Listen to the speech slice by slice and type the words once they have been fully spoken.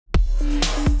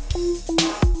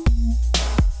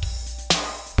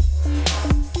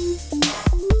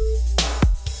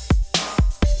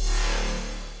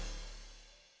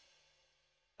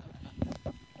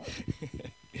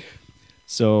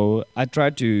So I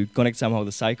tried to connect somehow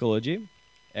the psychology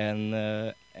and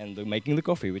the making the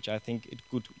coffee, which I think it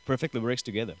could perfectly works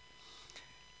together.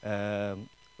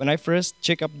 When I first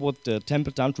check up what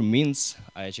temper tantrum means,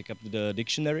 I check up the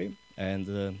dictionary,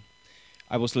 and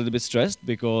I was a little bit stressed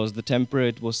because the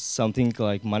temperate was something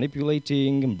like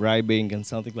manipulating and bribing and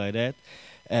something like that.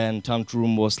 And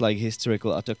tantrum was like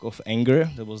hysterical attack of anger.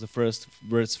 That was the first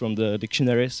words from the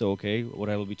dictionary. So okay, what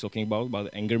I will be talking about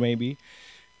anger maybe,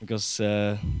 because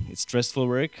it's stressful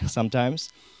work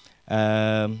sometimes.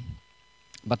 Um,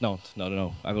 but no.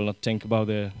 I will not think about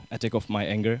the attack of my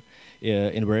anger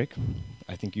in work.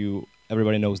 I think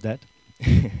everybody knows that.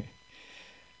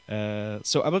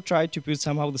 So I will try to put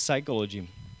somehow the psychology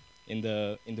in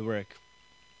the work.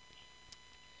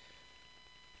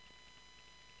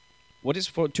 What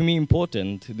is to me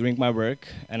important during my work,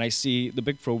 and I see the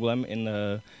big problem in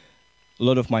a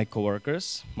lot of my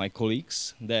coworkers, my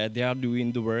colleagues, that they are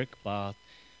doing the work but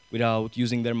without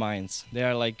using their minds. They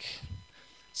are like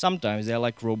sometimes they are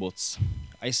like robots.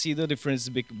 I see the difference.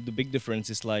 The big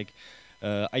difference is like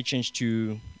I changed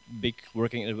to big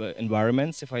working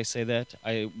environments. If I say that,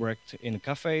 I worked in a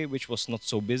cafe which was not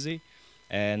so busy,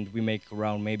 and we make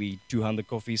around maybe 200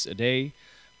 coffees a day,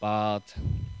 but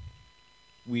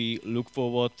we look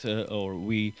forward or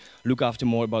we look after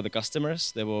more about the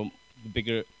customers. There were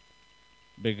bigger,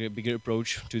 bigger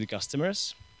approach to the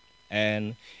customers,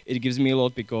 and it gives me a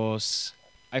lot because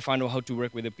I find out how to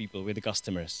work with the people, with the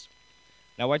customers.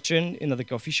 Now I train in another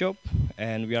coffee shop,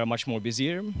 and we are much more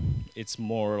busier. It's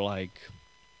more like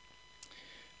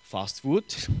fast food,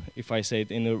 if I say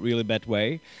it in a really bad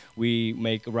way. We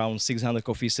make around 600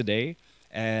 coffees a day,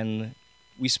 and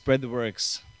we spread the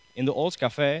works. In the old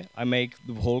cafe, I make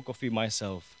the whole coffee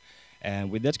myself.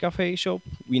 And with that cafe shop,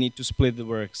 we need to split the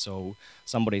work. So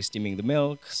somebody's steaming the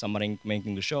milk, somebody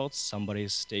making the shots,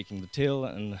 somebody's taking the till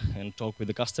and talk with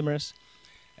the customers.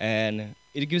 And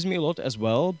it gives me a lot as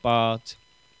well, but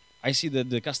I see that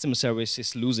the customer service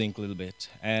is losing a little bit.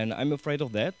 And I'm afraid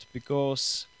of that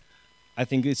because I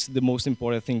think it's the most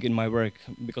important thing in my work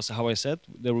because, how I said,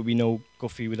 there will be no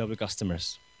coffee without the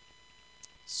customers.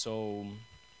 So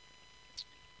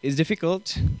it's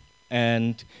difficult,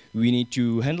 and we need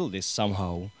to handle this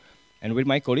somehow. And with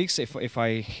my colleagues, if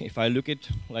I look it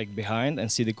like behind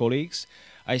and see the colleagues,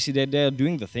 I see that they're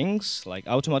doing the things like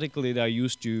automatically. They are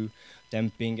used to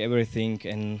temping everything,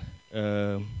 and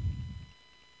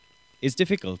it's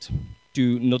difficult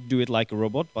to not do it like a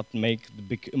robot, but make the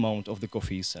big amount of the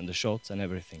coffees and the shots and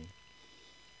everything.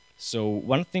 So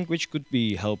one thing which could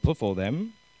be helpful for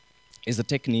them is a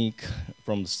technique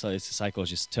from the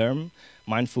psychologist term,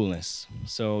 mindfulness.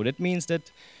 So that means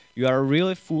that you are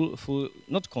really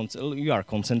not you are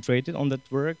concentrated on that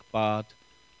work, but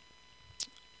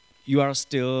you are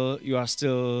still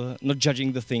not judging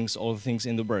all the things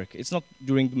in the work. It's not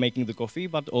during making the coffee,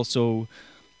 but also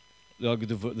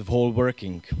the whole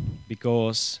working,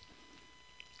 because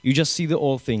you just see the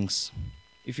all things.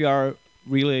 If you are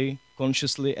really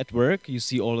consciously at work, you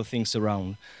see all the things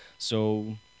around.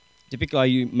 So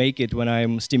typically I make it when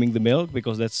I'm steaming the milk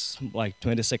because that's like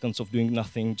 20 seconds of doing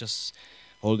nothing, just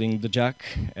holding the jug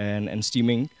and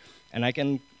steaming. And I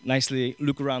can nicely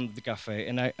look around the cafe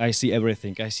and I see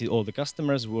everything. I see all the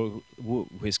customers who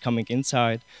is coming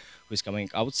inside, who is coming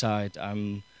outside.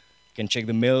 I can check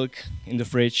the milk in the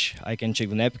fridge. I can check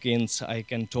the napkins. I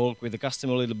can talk with the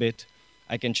customer a little bit.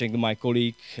 I can check my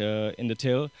colleague in the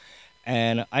till,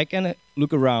 and I can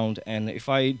look around. And if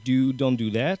I don't do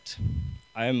that,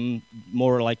 I'm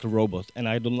more like a robot, and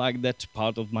I don't like that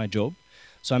part of my job.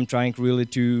 So I'm trying really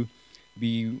to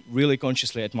be really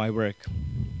consciously at my work.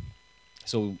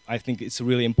 So I think it's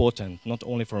really important, not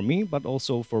only for me, but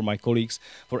also for my colleagues,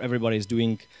 for everybody is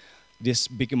doing this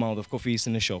big amount of coffees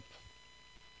in the shop.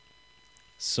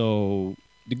 So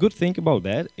the good thing about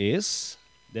that is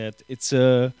that it's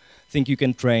a thing you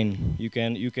can train.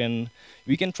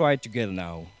 We can try it together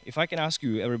now. If I can ask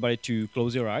you, everybody, to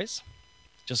close your eyes,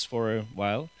 just for a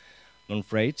while. Don't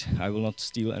afraid, I will not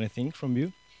steal anything from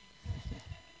you.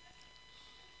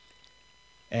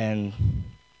 And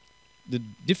the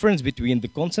difference between the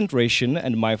concentration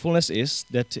and mindfulness is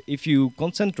that if you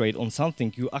concentrate on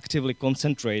something, you actively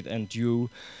concentrate and you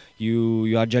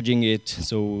are judging it.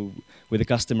 So with the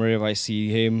customer, if I see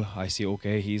him, I see,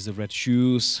 okay, he's the red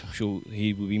shoes, so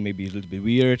he will be maybe a little bit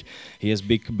weird. He has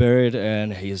big beard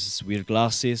and he has weird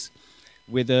glasses.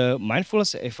 With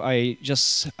mindfulness, if I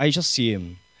just see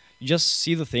him, you just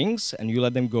see the things and you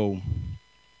let them go,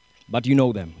 but you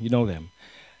know them.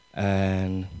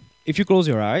 And if you close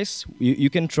your eyes, you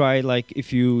can try, like,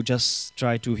 if you just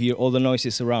try to hear all the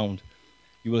noises around,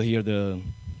 you will hear the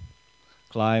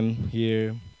climb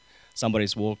here,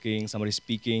 somebody's walking, somebody's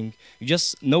speaking. You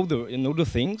just know the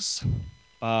things,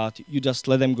 but you just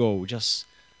let them go. Just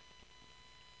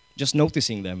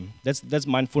noticing them. That's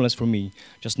mindfulness for me.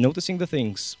 Just noticing the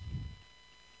things.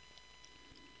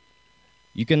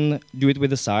 You can do it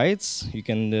with the sides. You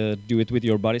can do it with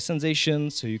your body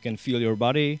sensations, so you can feel your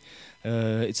body.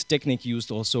 It's a technique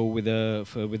used also with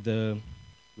the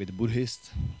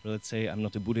Buddhist. Let's say I'm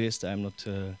not a Buddhist. I'm not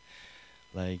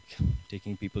like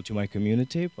taking people to my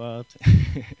community, but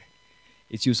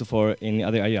it's useful for in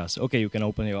other areas. Okay, you can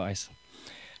open your eyes.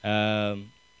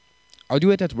 I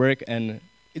do it at work, and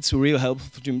it's real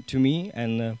helpful to me.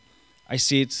 And I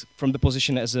see it from the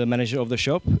position as a manager of the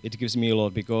shop. It gives me a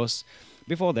lot because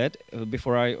before that,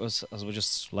 before I was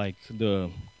just like the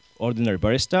ordinary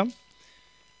barista.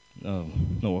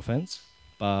 No offense,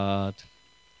 but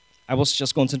I was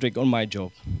just concentrating on my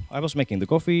job. I was making the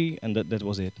coffee, and that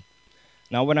was it.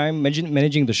 Now, when I'm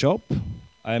managing the shop,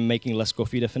 I'm making less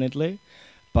coffee definitely,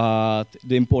 but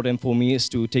the important for me is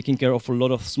to taking care of a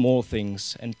lot of small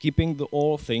things and keeping the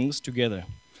all things together.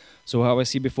 So how I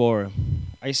see before,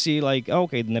 I see like, oh,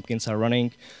 okay, the napkins are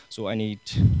running, so I need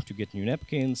to get new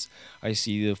napkins. I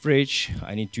see the fridge,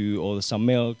 I need to order some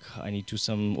milk, I need to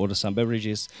order some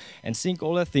beverages, and seeing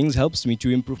all that things helps me to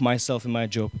improve myself in my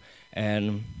job.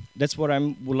 And that's what I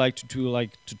would like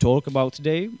to talk about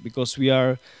today, because we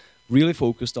are really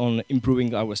focused on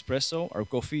improving our espresso, our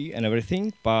coffee, and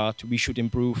everything. But we should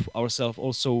improve ourselves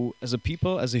also as a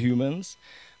people, as a humans,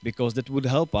 because that would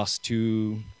help us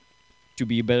to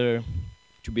be better,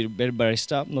 to be a better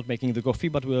barista, not making the coffee,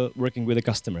 but we're working with the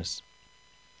customers.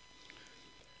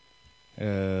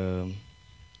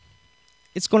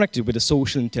 It's connected with the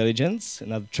social intelligence,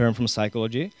 another term from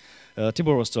psychology.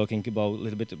 Tibor was talking about a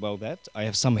little bit about that. I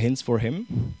have some hints for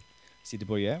him. See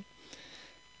Tibor, yeah?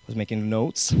 Was making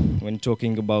notes when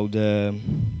talking about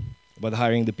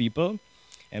hiring the people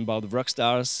and about the rock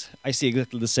stars. I see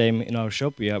exactly the same in our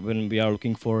shop. When we are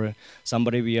looking for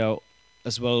somebody, we are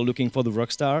as well looking for the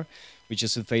rock star, which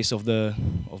is the face of the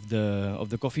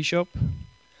coffee shop.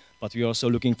 But we're also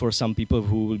looking for some people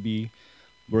who will be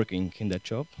working in that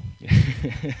shop.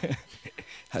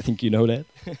 I think you know that.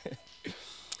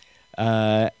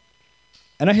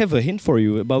 And I have a hint for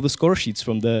you about the score sheets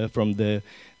for the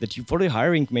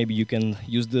hiring. Maybe you can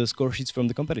use the score sheets from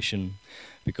the competition,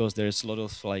 because there's a lot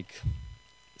of like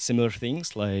similar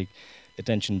things like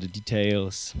attention to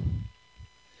details,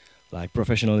 like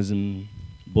professionalism,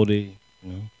 body,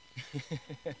 you know,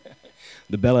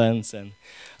 the balance and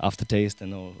aftertaste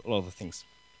and all of the things.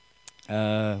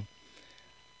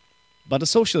 But the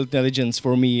social intelligence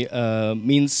for me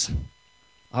means,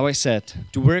 how I said,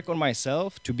 to work on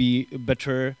myself, to be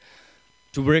better,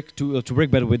 to work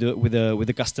better with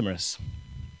the customers,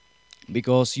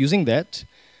 because using that,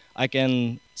 I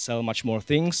can sell much more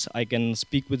things. I can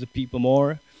speak with the people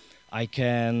more. I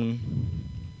can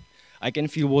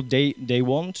feel what they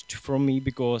want from me,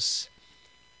 because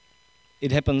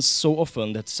it happens so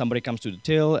often that somebody comes to the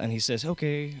till and he says,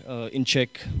 okay, in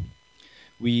Czech,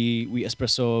 we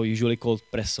espresso usually called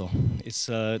presso. It's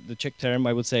the Czech term,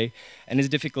 I would say, and it's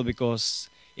difficult because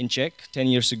in Czech, 10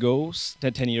 years ago,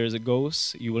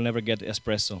 you will never get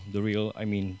espresso, the real, I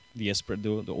mean, the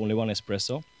only one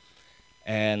espresso.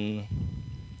 And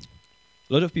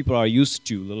a lot of people are used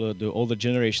to, the older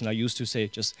generation are used to say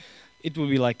just, it will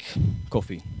be like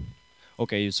coffee.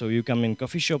 Okay, so you come in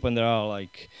coffee shop and there are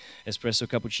like espresso,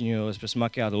 cappuccino, espresso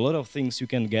macchiato, a lot of things you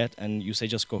can get, and you say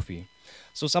just coffee.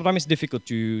 So sometimes it's difficult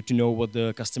to know what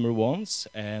the customer wants,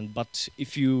 but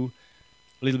if you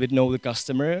a little bit know the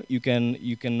customer, you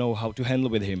can know how to handle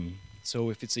with him. So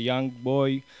if it's a young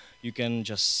boy, you can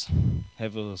just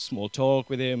have a small talk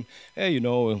with him. Hey, you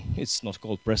know, it's not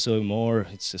called presso anymore,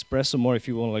 it's espresso more if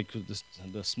you want, like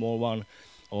the small one,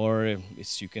 or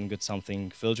you can get something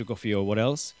filter coffee or what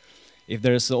else. If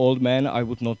there's an old man, I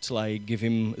would not like give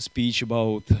him a speech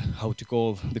about how to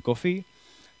call the coffee,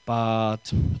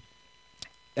 but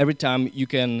every time you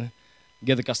can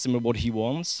get the customer what he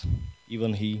wants,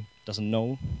 even he doesn't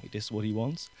know it is what he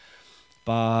wants.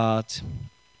 But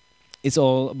it's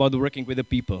all about working with the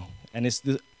people, and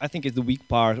I think it's the weak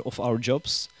part of our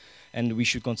jobs, and we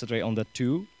should concentrate on that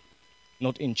too.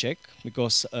 Not in Czech,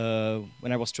 because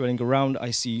when I was traveling around,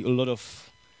 I see a lot of,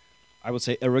 I would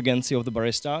say, arrogancy of the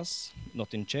baristas.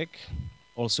 Not in Czech,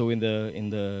 also in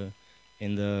the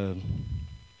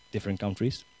different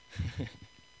countries.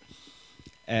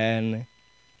 And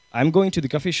I'm going to the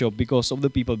coffee shop because of the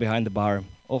people behind the bar.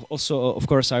 Also, of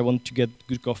course, I want to get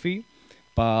good coffee,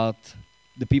 but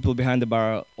the people behind the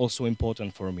bar are also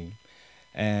important for me.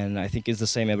 And I think it's the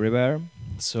same everywhere.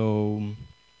 So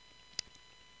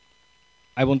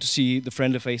I want to see the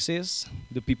friendly faces,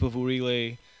 the people who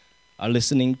really are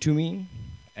listening to me,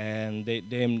 and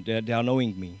they are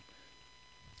knowing me.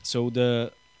 So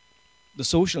the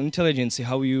social intelligence,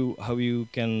 how you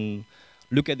can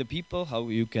look at the people, how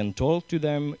you can talk to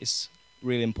them, is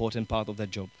really important part of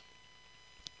that job.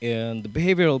 And the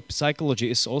behavioral psychology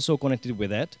is also connected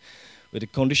with that, with the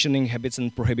conditioning, habits,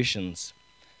 and prohibitions.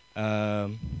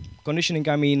 Um, Conditioning,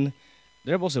 I mean,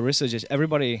 there was a research that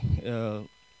everybody,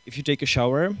 if you take a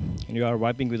shower and you are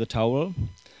wiping with a towel,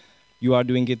 you are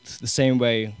doing it the same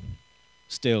way,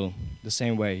 still the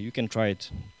same way. You can try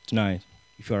it tonight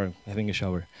if you are having a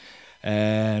shower.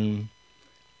 And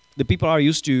the people are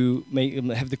used to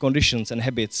have the conditions and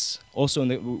habits also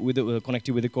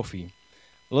connected with the coffee.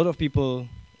 A lot of people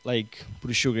like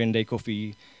put sugar in their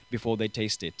coffee before they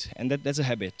taste it, and that's a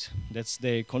habit. That's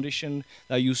their condition.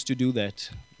 They used to do that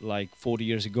like 40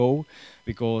 years ago,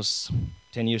 because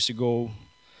 10 years ago,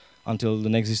 until the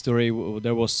next history,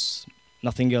 there was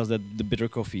nothing else than the bitter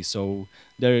coffee. So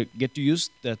they get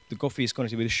used that the coffee is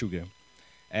connected with sugar,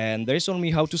 and there is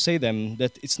only how to say them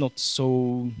that it's not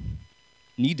so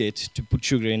needed to put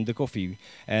sugar in the coffee,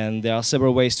 and there are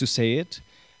several ways to say it.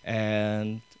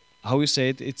 And how you say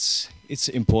it, it's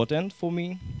important for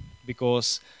me,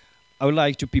 because I would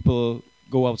like to people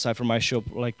go outside from my shop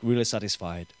like really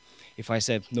satisfied. If I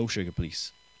said no sugar,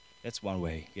 please, that's one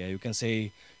way. Yeah, you can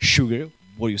say sugar.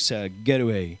 What you say, get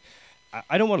away.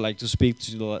 I don't want like to speak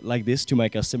like this to my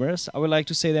customers. I would like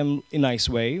to say them in a nice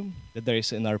way that there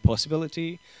is another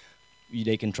possibility.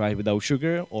 They can try it without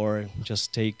sugar, or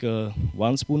just take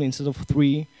 1 spoon instead of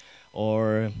 3,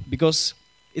 or because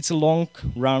it's a long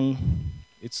run,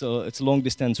 it's a long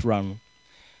distance run.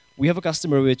 We have a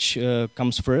customer which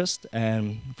comes first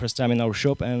and first time in our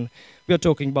shop, and we are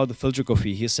talking about the filter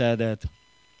coffee. He said that,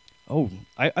 oh,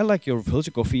 I like your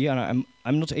filter coffee, and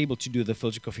I'm not able to do the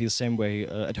filter coffee the same way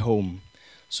at home.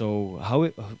 So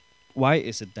why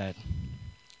is it that?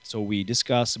 So we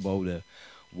discuss about the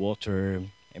water,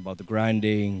 about the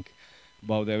grinding,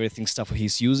 about everything stuff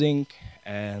he's using,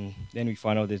 and then we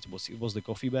find out that it was the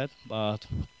coffee bed. But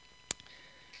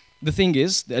the thing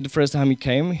is, that the first time he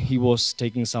came, he was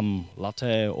taking some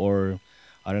latte or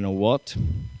I don't know what,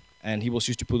 and he was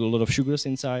used to put a lot of sugars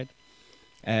inside.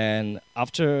 And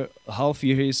after a half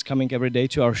year, he's coming every day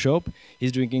to our shop.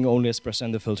 He's drinking only espresso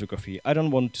and the filter coffee. I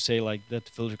don't want to say like that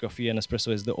filter coffee and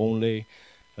espresso is the only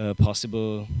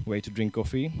possible way to drink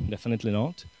coffee. Definitely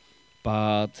not.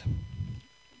 But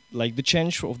like the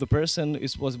change of the person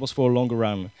was for a longer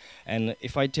run. And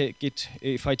if I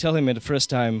tell him at the first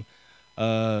time,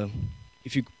 uh,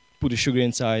 if you put the sugar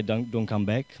inside, don't come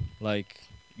back. Like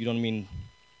you don't mean,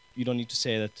 you don't need to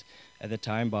say that at the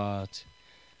time, but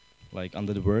like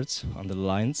under the words, under the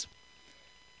lines,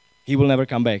 he will never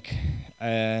come back.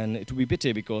 And it will be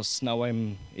pity, because now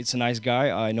it's a nice guy.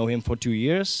 I know him for 2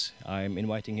 years. I'm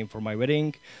inviting him for my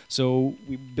wedding. So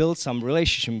we built some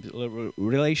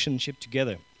relationship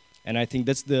together. And I think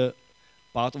that's the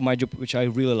part of my job which I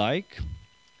really like,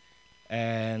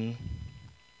 and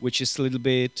which is a little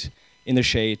bit in the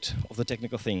shade of the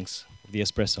technical things of the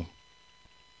espresso.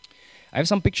 I have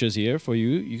some pictures here for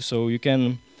you, so you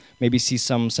can maybe see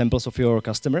some samples of your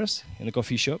customers in the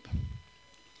coffee shop.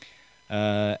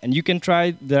 And you can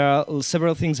try, there are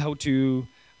several things how to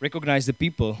recognize the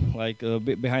people, like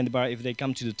behind the bar if they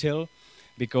come to the till,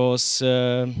 because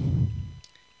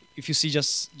if you see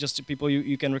just the people,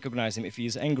 you can recognize him. If he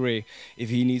is angry, if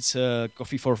he needs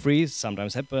coffee for free,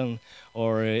 sometimes happen,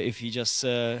 or if he just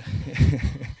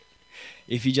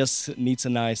if he just needs a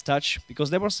nice touch, because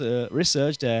there was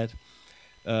research that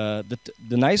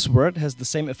the nice word has the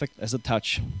same effect as a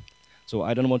touch. So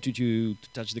I don't want you to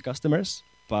touch the customers,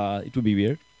 but it would be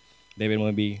weird. They will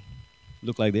maybe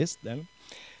look like this then.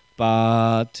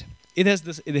 But it has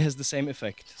the same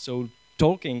effect. So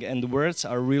talking and the words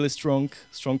are really strong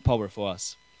power for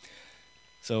us.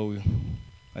 So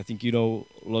I think you know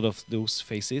a lot of those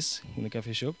faces in the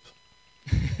cafe shop.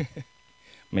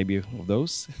 Maybe of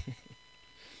those.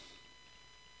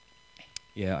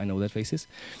 Yeah, I know that faces.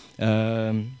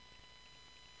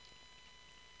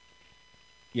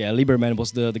 Yeah, Lieberman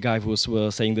was the guy who was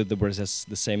saying that the words has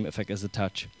the same effect as the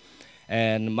touch.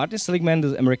 And Martin Seligman,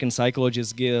 the American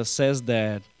psychologist, says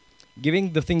that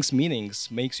giving the things meanings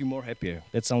makes you more happier.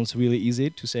 That sounds really easy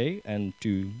to say and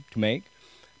to make,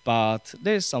 but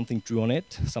there's something true on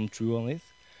it,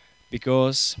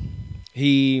 because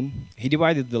he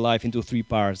divided the life into 3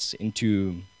 parts,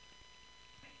 into,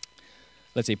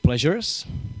 let's say, pleasures,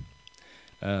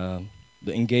 the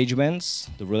engagements,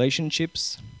 the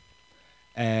relationships,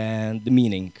 and the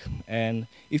meaning. And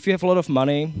if you have a lot of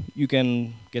money, you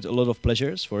can get a lot of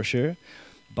pleasures for sure.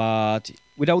 But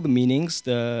without the meanings,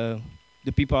 the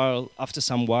people after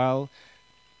some while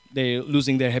they're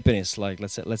losing their happiness. Like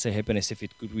let's say happiness, if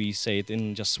it could we say it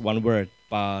in just one word.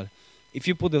 But if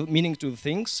you put the meaning to the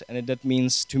things, and that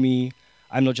means to me,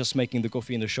 I'm not just making the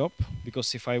coffee in the shop,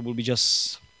 because if I will be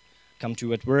just come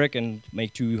to at work and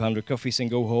make 200 coffees and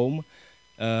go home,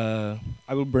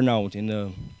 I will burn out in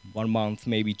 1 month,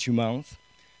 maybe 2 months.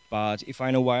 But if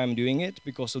I know why I'm doing it,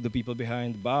 because of the people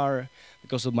behind the bar,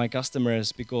 because of my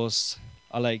customers, because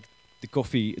I like the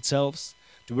coffee itself,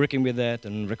 to working with that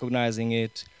and recognizing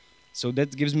it, so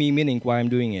that gives me meaning why I'm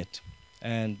doing it,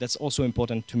 and that's also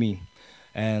important to me.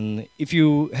 And if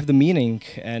you have the meaning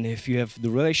and if you have the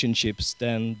relationships,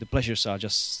 then the pleasures are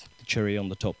just the cherry on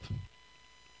the top.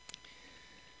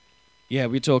 Yeah,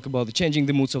 we talk about the changing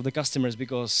the moods of the customers,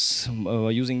 because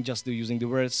using the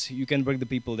words, you can bring the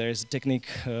people. There is a technique,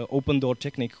 open door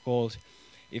technique called,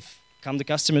 if come the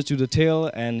customer to the till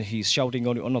and he's shouting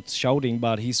or not shouting,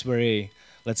 but he's very,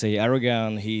 let's say,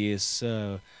 arrogant. He is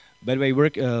bad way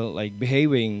work like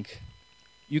behaving.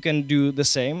 You can do the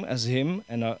same as him,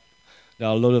 and there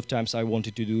are a lot of times I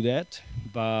wanted to do that,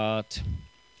 but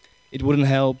it wouldn't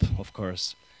help, of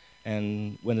course.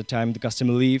 And when the time the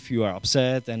customer leave, you are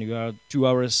upset, and you are 2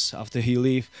 hours after he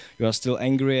leave, you are still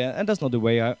angry, and that's not the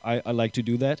way I like to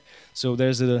do that. So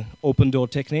there's an open door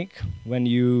technique. When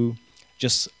you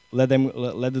just let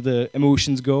the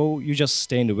emotions go, you just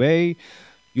stay in the way.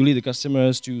 You lead the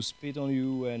customers to spit on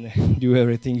you and do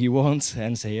everything he wants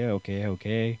and say, yeah, okay,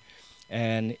 okay.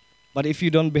 And but if you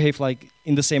don't behave like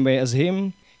in the same way as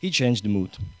him, he changed the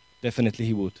mood. Definitely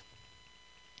he would.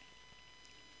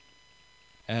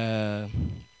 Uh,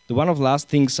 the one of the last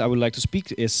things I would like to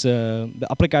speak is the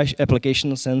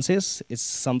application of senses. It's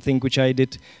something which I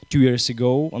did 2 years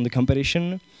ago on the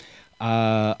competition.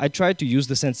 I tried to use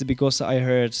the senses because I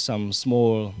heard some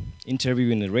small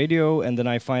interview in the radio, and then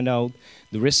I find out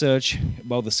the research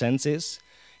about the senses.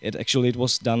 It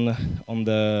was done on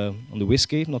the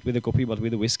whiskey, not with the coffee, but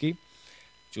with the whiskey.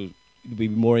 So it would be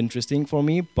more interesting for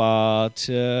me. But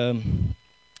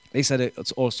they said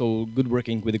it's also good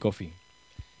working with the coffee.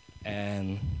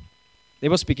 And they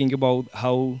were speaking about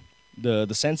how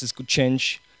the senses could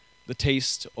change the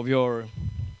taste of your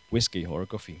whiskey or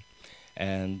coffee.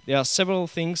 And there are several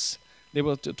things. They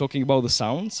were talking about the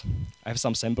sounds. I have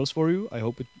some samples for you. I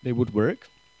hope they would work.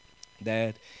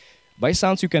 That by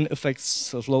sounds you can affect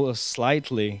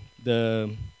slightly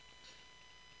the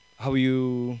how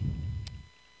you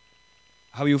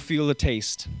feel the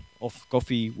taste of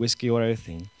coffee, whiskey, or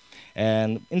anything.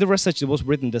 And in the research, it was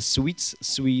written the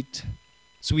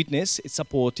sweetness is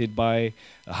supported by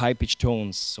high-pitched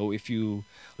tones. So if you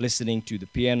listening to the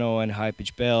piano and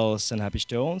high-pitched bells and high-pitched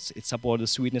tones, it supports the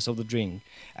sweetness of the drink.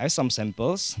 I have some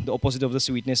samples. The opposite of the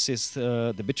sweetness is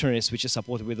the bitterness, which is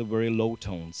supported with the very low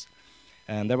tones.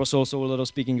 And there was also a lot of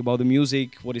speaking about the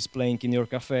music, what is playing in your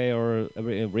cafe or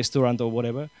a restaurant or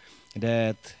whatever.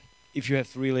 That if you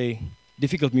have really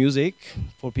difficult music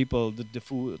for people, the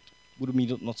food would be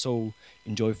not so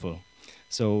enjoyable.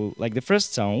 So like the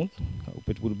first sound, I hope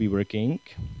it will be working.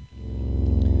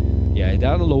 Yeah, there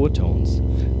are the lower tones.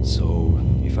 So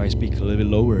if I speak a little bit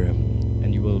lower,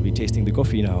 and you will be tasting the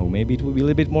coffee now, maybe it will be a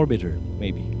little bit more bitter,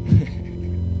 maybe.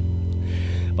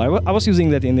 But I was using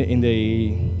that in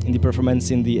the performance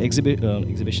in the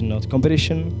exhibition, not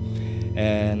competition,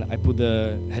 and I put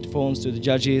the headphones to the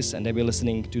judges, and they were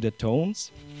listening to the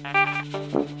tones.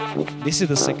 This is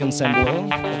the second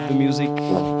sample of the music.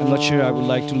 I'm not sure I would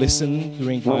like to listen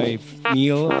during my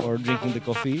meal or drinking the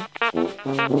coffee.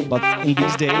 But in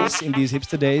these days, in these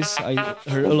hipster days, I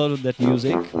heard a lot of that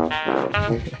music. Yeah,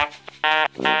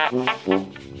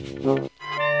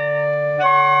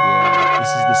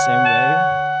 this is the same way.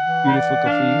 Beautiful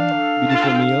coffee,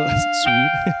 beautiful meal,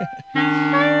 sweet.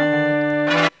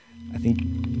 I think.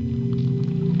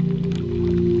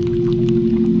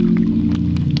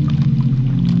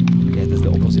 Yeah, that's the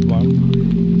opposite one.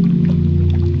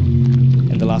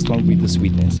 And the last one with the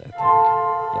sweetness, I think.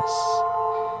 Yes.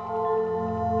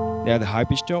 They are the high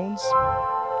pitched tones.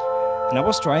 And I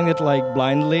was trying it like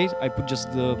blindly. I put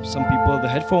just some people the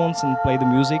headphones and play the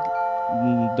music.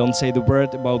 Don't say the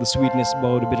word about the sweetness,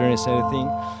 about the bitterness, anything.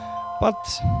 But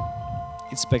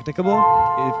it's spectacle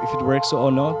if it works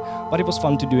or not. But it was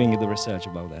fun to doing the research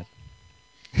about that.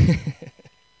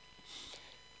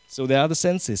 So there are the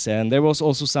senses, and there was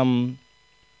also some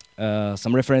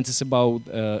references about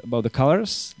the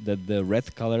colors. That the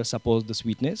red color supports the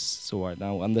sweetness. So I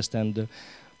now understand the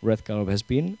red color has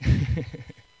been.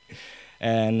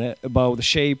 And about the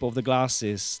shape of the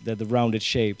glasses, that the rounded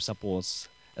shape supports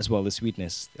as well the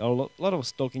sweetness. There are a lot of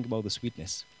us talking about the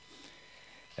sweetness.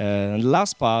 And the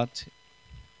last part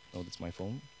No, that's my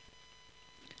phone.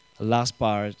 The last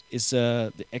part is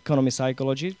the economy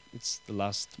psychology. It's the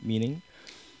last meaning.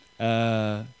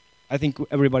 I think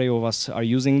everybody of us are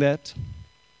using that,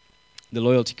 the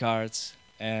loyalty cards,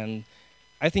 and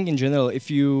I think in general, if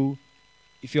you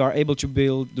are able to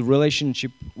build the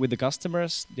relationship with the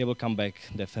customers, they will come back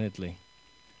definitely,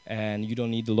 and you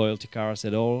don't need the loyalty cards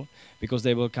at all because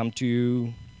they will come to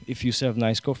you if you serve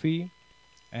nice coffee,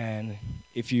 and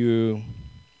if you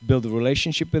build a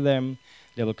relationship with them,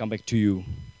 they will come back to you,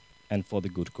 and for the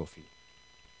good coffee,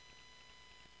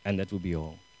 and that will be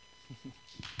all.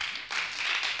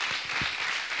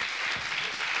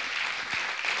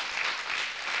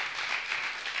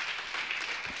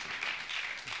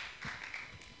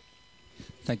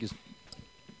 Thank you.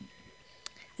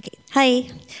 Okay. Hi.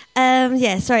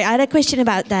 Yeah, sorry, I had a question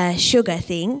about the sugar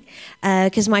thing,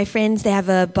 because my friends, they have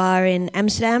a bar in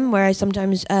Amsterdam where I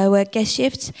sometimes work guest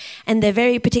shifts, and they're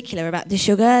very particular about the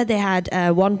sugar. They had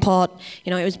one pot,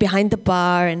 it was behind the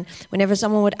bar, and whenever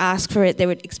someone would ask for it, they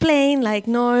would explain, like,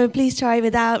 no, please try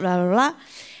without, blah, blah, blah.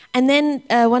 And then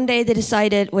one day they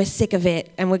decided we're sick of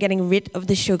it and we're getting rid of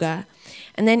the sugar.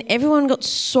 And then everyone got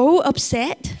so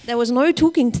upset, there was no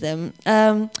talking to them.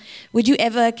 Would you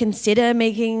ever consider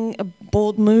making a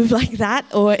bold move like that?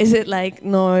 Or is it like,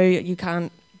 no, you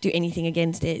can't do anything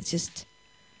against it, it's just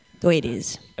the way it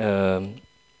is?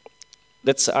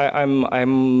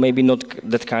 I'm maybe not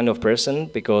that kind of person,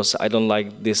 because I don't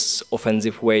like this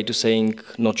offensive way to saying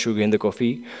not sugar in the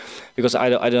coffee, because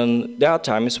I don't, there are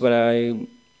times when I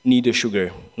need a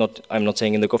sugar. I'm not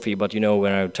saying in the coffee, but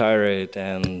when I'm tired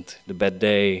and the bad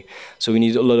day, so we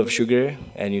need a lot of sugar,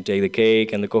 and you take the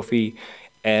cake and the coffee,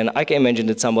 and I can imagine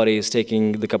that somebody is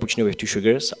taking the cappuccino with 2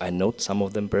 sugars. I know some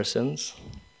of them persons.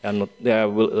 They are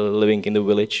living in the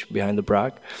village behind the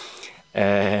Prague,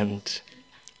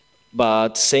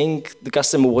 but saying the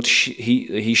customer what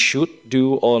he should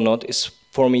do or not is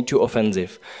for me too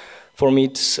offensive. For me,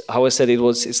 it's, how I said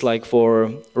it's like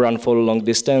for run for a long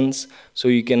distance. So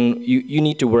you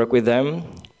need to work with them,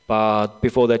 but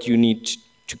before that you need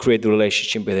to create the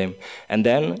relationship with him, and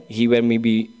then he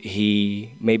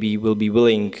maybe will be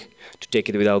willing to take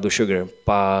it without the sugar.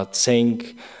 But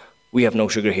saying we have no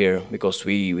sugar here because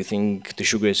we think the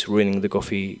sugar is ruining the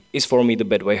coffee is for me the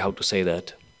bad way how to say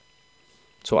that.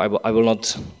 So I will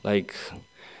not like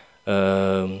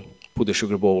put the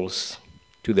sugar bowls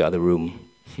to the other room.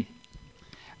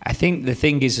 I think the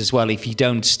thing is as well, if you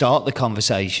don't start the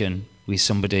conversation with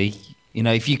somebody,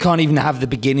 if you can't even have the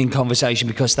beginning conversation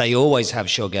because they always have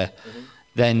sugar,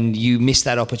 then you miss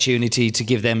that opportunity to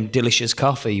give them delicious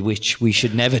coffee, which we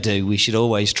should never do. We should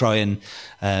always try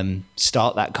and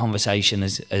start that conversation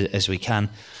as we can.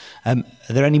 Are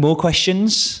there any more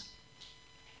questions?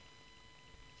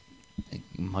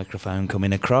 Microphone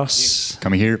coming across.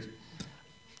 Coming here.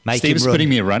 Steve's putting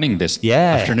me running this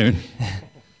afternoon.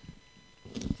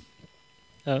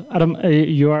 Adam,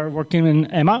 you are working in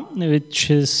Emma, which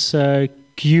is a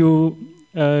queue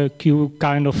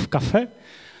kind of cafe.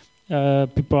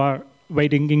 People are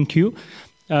waiting in queue.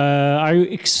 Are you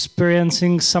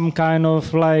experiencing some kind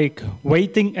of like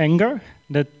waiting anger,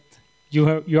 that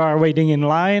you are waiting in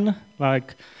line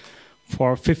like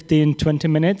for 15, 20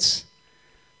 minutes?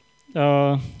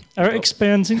 Are you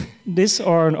experiencing this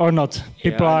or not?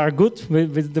 People are good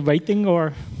with the waiting,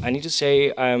 or? I need to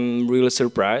say I'm really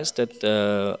surprised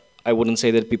that I wouldn't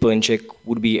say that people in Czech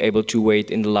would be able to wait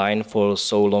in the line for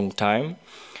so long time,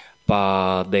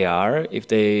 but they are. If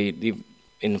they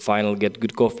in final get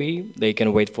good coffee, they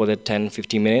can wait for that 10,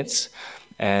 15 minutes,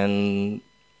 and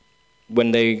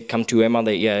when they come to Emma,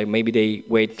 maybe they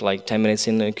wait like 10 minutes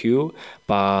in the queue,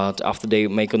 but after they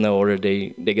make an order, they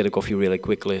get a coffee really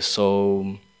quickly.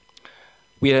 So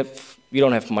we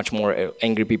don't have much more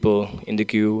angry people in the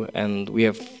queue, and we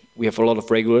have a lot of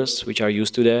regulars which are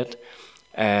used to that,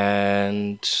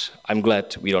 and I'm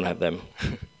glad we don't have them.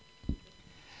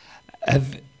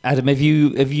 Adam, have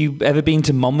you ever been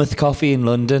to Monmouth Coffee in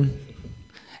London?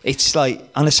 It's like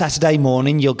on a Saturday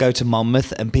morning, you'll go to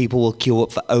Monmouth and people will queue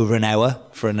up for over an hour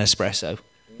for an espresso,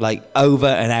 like over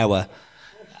an hour.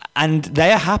 And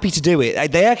they are happy to do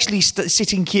it. They actually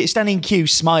stand in queue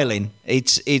smiling.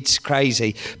 It's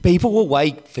crazy. People will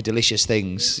wait for delicious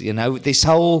things. This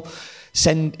whole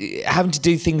having to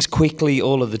do things quickly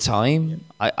all of the time,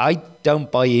 I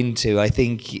don't buy into. I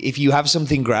think if you have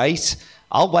something great,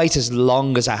 I'll wait as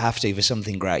long as I have to for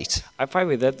something great. I find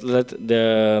with that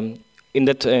in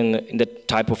that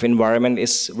type of environment,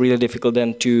 it's really difficult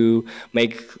then to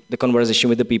make the conversation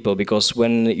with the people, because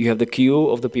when you have the queue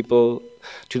of the people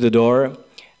to the door,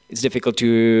 it's difficult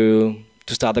to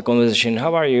to start the conversation.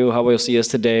 How are you? How was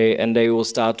yesterday? And they will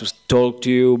start to talk to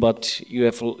you, but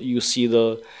you see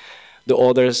the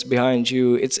orders behind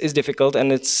you. It's difficult,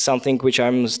 and it's something which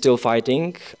I'm still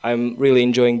fighting. I'm really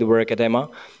enjoying the work at Emma,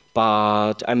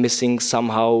 but I'm missing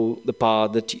somehow the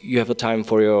part that you have a time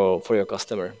for your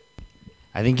customer.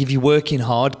 I think if you're working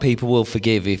hard, people will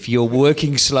forgive. If you're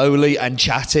working slowly and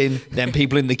chatting, then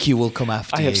people in the queue will come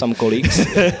after you. I have some colleagues.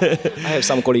 I have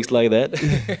some colleagues like that.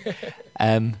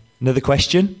 Another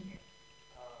question?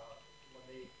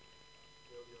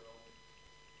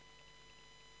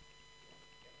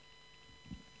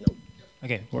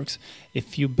 Okay, works.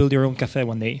 If you build your own cafe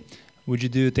one day, would you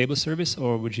do table service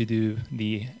or would you do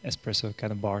the espresso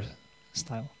kind of bar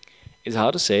style? It's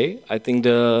hard to say. I think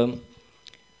the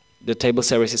table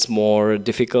service is more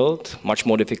difficult, much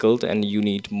more difficult, and you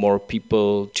need more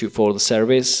people for the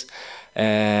service.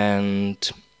 And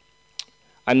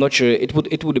I'm not sure. It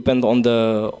would depend on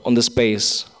the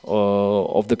space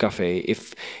of the cafe.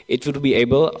 If it would be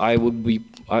able, I would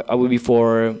be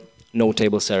for no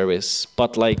table service.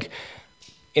 But like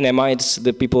in Emma, it's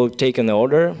the people take an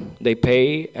order, they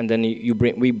pay, and then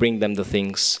we bring them the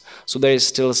things. So there is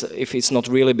still, if it's not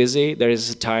really busy, there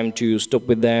is time to stop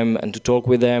with them and to talk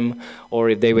with them, or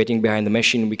if they're waiting behind the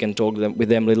machine, we can talk with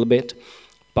them a little bit.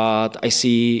 But I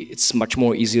see it's much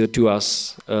more easier to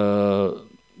us.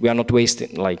 We are not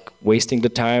wasting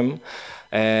the time.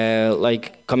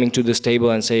 Like coming to this table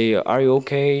and say, are you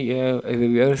okay? Yeah,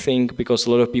 everything, because a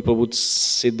lot of people would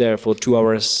sit there for 2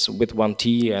 hours with one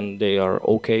tea and they are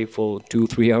okay for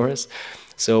 2-3 hours.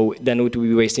 So then it would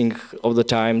be wasting of the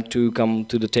time to come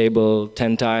to the table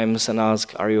 10 times and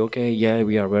ask, are you okay? Yeah,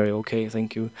 we are very okay,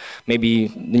 thank you. Maybe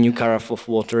the new carafe of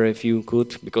water if you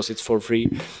could, because it's for free.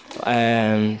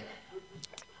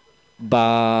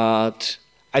 But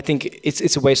I think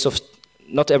it's a waste of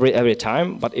not every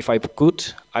time, but if I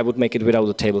could, I would make it without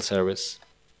the table service.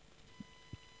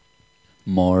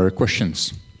 More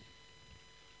questions?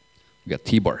 We got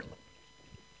Tibor.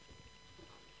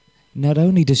 Not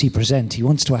only does he present, he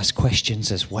wants to ask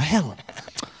questions as well.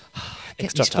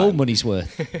 Extra his full money's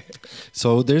worth.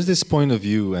 So there's this point of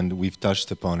view, and we've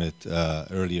touched upon it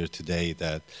earlier today,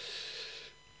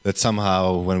 that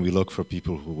somehow when we look for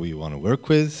people who we want to work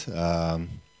with,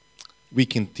 we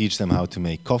can teach them how to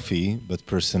make coffee, but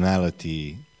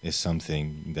personality is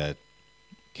something that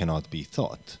cannot be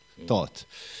taught.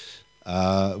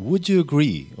 Would you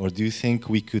agree, or do you think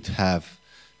we could have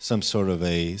some sort of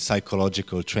a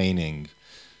psychological training,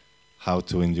 how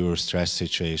to endure stress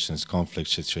situations, conflict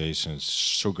situations,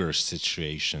 sugar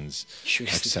situations,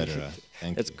 etc.?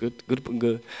 That's good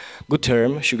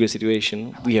term, sugar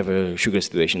situation. We have a sugar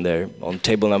situation there on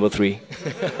table number 3.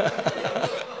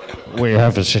 We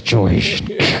have a situation.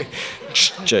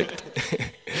 Checked.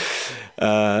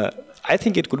 I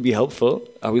think it could be helpful.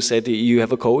 I would say that you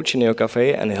have a coach in your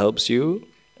cafe and it helps you,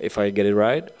 if I get it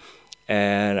right.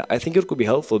 And I think it could be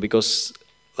helpful because,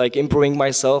 like, improving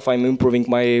myself, I'm improving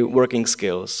my working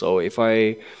skills. So if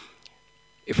I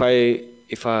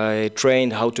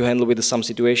trained how to handle with some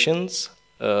situations,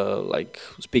 like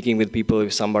speaking with people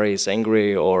if somebody is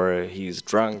angry or he's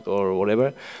drunk or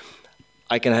whatever,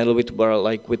 I can handle it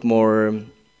with more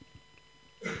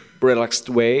relaxed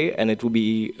way, and it will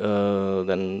be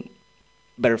then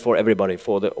better for everybody,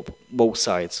 for both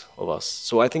sides of us.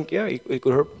 So I think it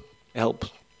could help.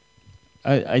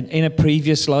 In a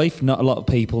previous life, not a lot of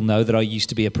people know that I used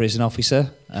to be a prison officer,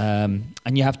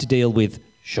 and you have to deal with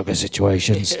sugar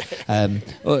situations,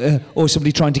 or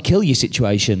somebody trying to kill you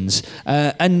situations,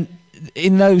 and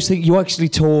in those things you actually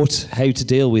taught how to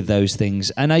deal with those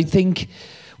things. And I think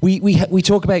we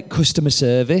talk about customer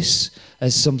service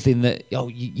as something that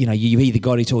you either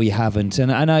got it or you haven't,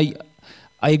 and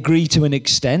I agree to an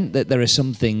extent that there are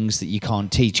some things that you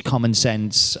can't teach. Common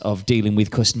sense of dealing with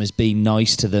customers, being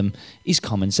nice to them, is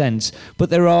common sense.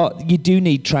 But you do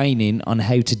need training on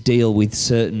how to deal with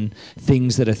certain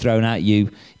things that are thrown at you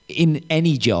in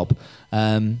any job.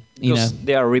 Because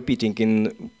they are repeating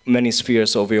in many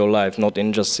spheres of your life, not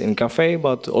just in cafe,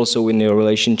 but also in your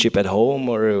relationship at home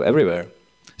or everywhere.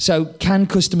 So can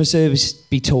customer service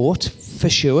be taught? For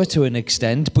sure, to an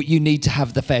extent, but you need to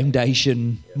have the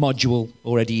foundation module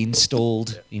already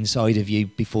installed inside of you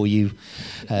before you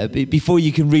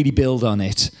can really build on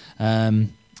it.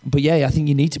 But yeah, I think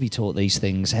you need to be taught these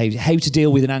things. How to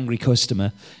deal with an angry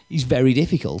customer is very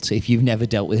difficult if you've never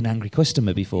dealt with an angry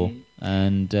customer before.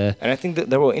 And I think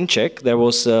that in Czech there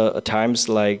was times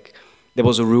like there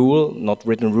was a rule, not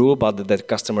written rule, but that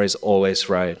customer is always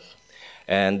right.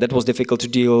 And that was difficult to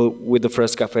deal with the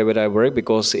first cafe where I worked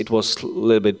because it was a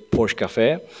little bit Porsche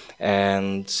cafe,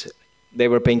 and they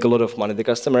were paying a lot of money to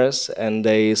customers, and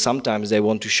sometimes they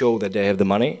want to show that they have the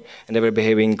money, and they were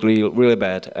behaving really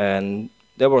bad. And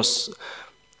there was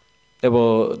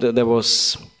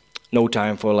no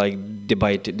time for like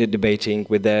debating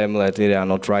with them, like they are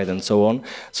not right and so on.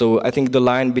 So I think the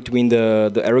line between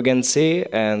the arrogancy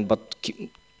but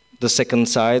the second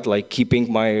side, like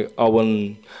keeping my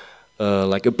own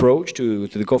like approach to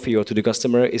the coffee or to the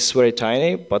customer, is very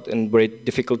tiny, and very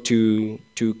difficult to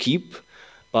keep,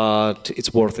 but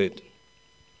it's worth it.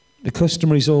 The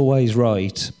customer is always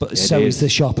right, but so is the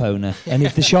shop owner. And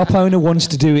if the shop owner wants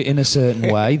to do it in a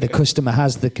certain way, the customer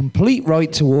has the complete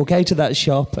right to walk out of that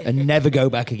shop and never go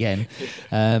back again.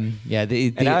 And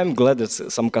I'm glad that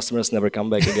some customers never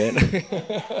come back again.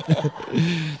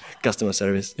 Customer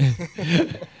service.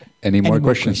 Any more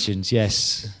questions?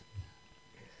 Yes.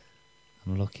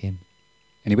 I'm looking.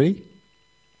 Anybody?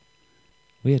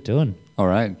 We are done. All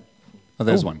right. Oh,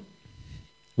 there's one.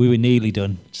 We were nearly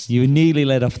done. You were nearly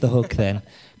let off the hook then.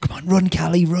 Come on, run,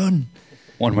 Callie, run.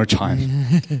 One more time.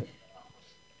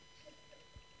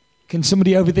 Can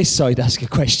somebody over this side ask a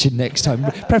question next time?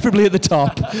 Preferably at the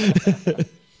top.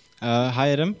 Hi,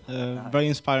 Adam. Very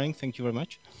inspiring. Thank you very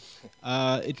much.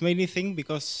 It made me think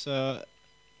because,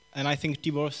 and I think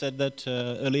Tibor said that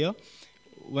earlier,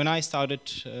 when I started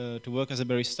to work as a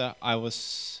barista,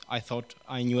 I thought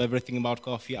I knew everything about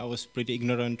coffee. I was pretty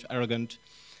ignorant, arrogant.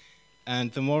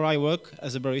 And the more I work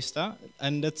as a barista,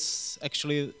 and that's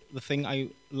actually the thing I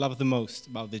love the most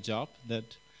about the job, that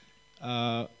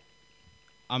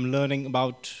I'm learning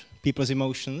about people's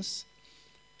emotions,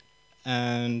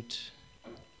 and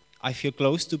I feel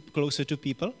closer to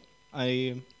people.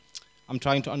 I'm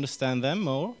trying to understand them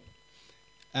more,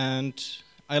 and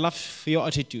I love your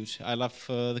attitude. I love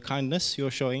the kindness you're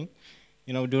showing,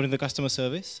 during the customer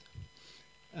service.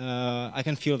 I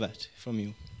can feel that from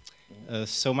you.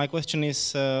 So my question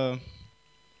is,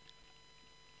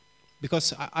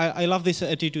 because I love this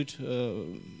attitude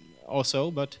also,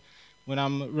 but when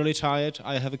I'm really tired,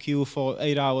 I have a queue for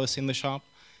 8 hours in the shop,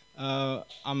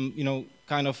 I'm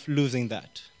kind of losing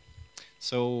that.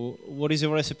 So what is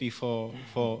your recipe for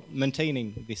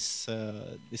maintaining this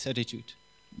attitude?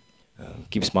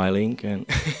 Keep smiling. And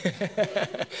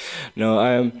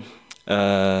no,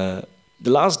 the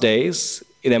last days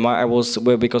in EMA,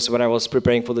 because when I was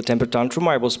preparing for the temper tantrum,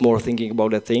 I was more thinking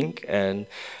about that thing, and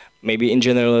maybe in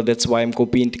general that's why I'm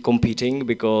competing,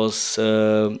 because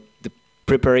the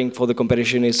preparing for the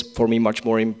competition is for me much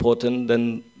more important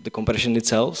than the competition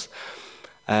itself.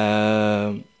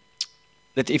 That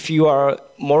if you are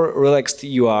more relaxed,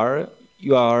 you are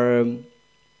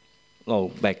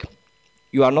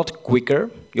not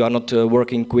quicker. You are not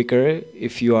working quicker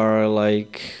if you are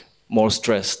like more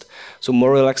stressed. So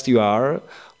more relaxed you are,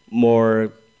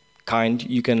 more kind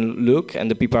you can look, and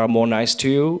the people are more nice to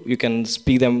you. You can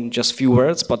speak them just few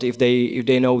words, but if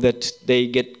they know that they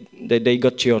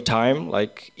got your time,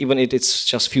 like even if it's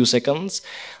just few seconds,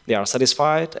 they are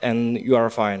satisfied and you are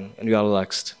fine and you are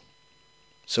relaxed.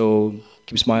 So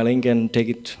keep smiling and take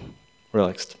it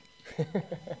relaxed.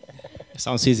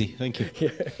 Sounds easy. Thank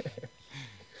you.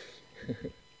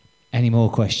 Any more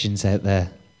questions out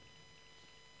there?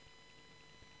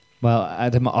 Well,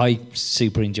 Adam, I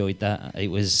super enjoyed that. It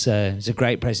was a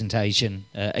great presentation.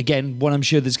 Again, one I'm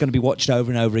sure that's going to be watched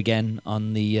over and over again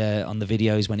on the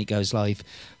videos when it goes live.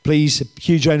 Please, a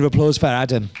huge round of applause for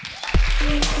Adam.